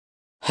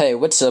Hey,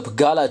 what's up,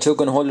 Gala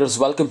token holders?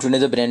 Welcome to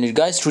another brand new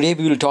guys. Today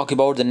we will talk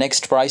about the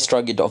next price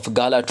target of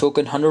Gala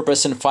token. 100%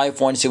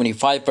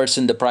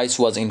 5.75%. The price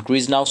was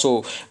increased now,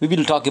 so we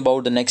will talk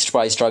about the next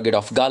price target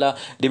of Gala.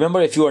 Remember,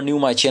 if you are new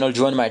my channel,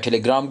 join my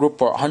Telegram group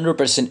for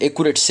 100%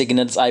 accurate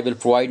signals I will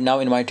provide now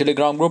in my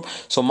Telegram group.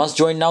 So must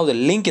join now. The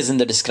link is in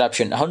the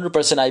description.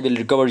 100% I will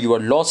recover your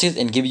losses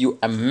and give you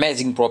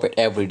amazing profit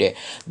every day.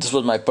 This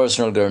was my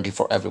personal guarantee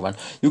for everyone.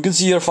 You can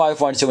see here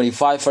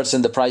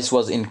 5.75%. The price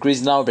was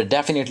increased now, but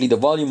definitely the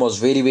volume was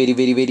very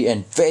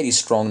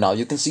strong. Now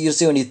you can see here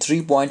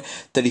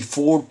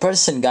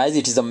 73.34%, guys.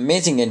 It is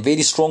amazing and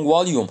very strong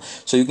volume.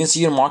 So you can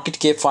see your market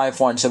cap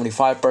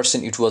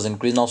 5.75%. it was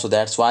increased now, so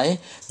that's why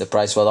the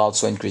price was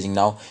also increasing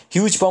now.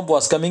 Huge pump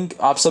was coming,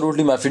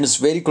 absolutely my friends,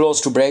 very close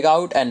to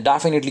breakout, and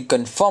definitely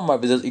confirm my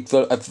brothers,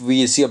 if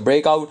we see a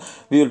breakout,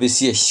 we will be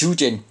see a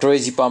huge and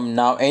crazy pump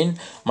now in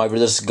my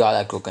brothers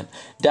Gala token.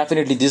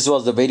 Definitely this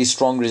was the very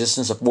strong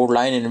resistance support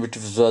line in which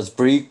was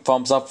break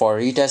pumps up for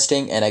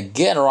retesting and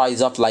again rise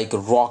up like a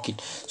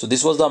rocket. So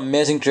this was the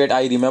amazing trade.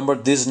 I remember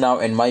this now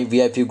in my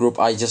VIP group.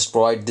 I just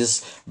provide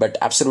this, but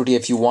absolutely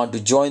if you want to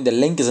join, the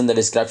link is in the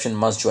description.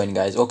 Must join,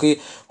 guys. Okay,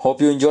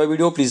 hope you enjoy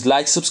video. Please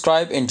like,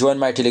 subscribe and join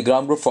my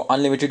Telegram group for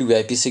unlimited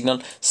VIP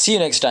signal. See you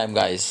next time,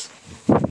 guys.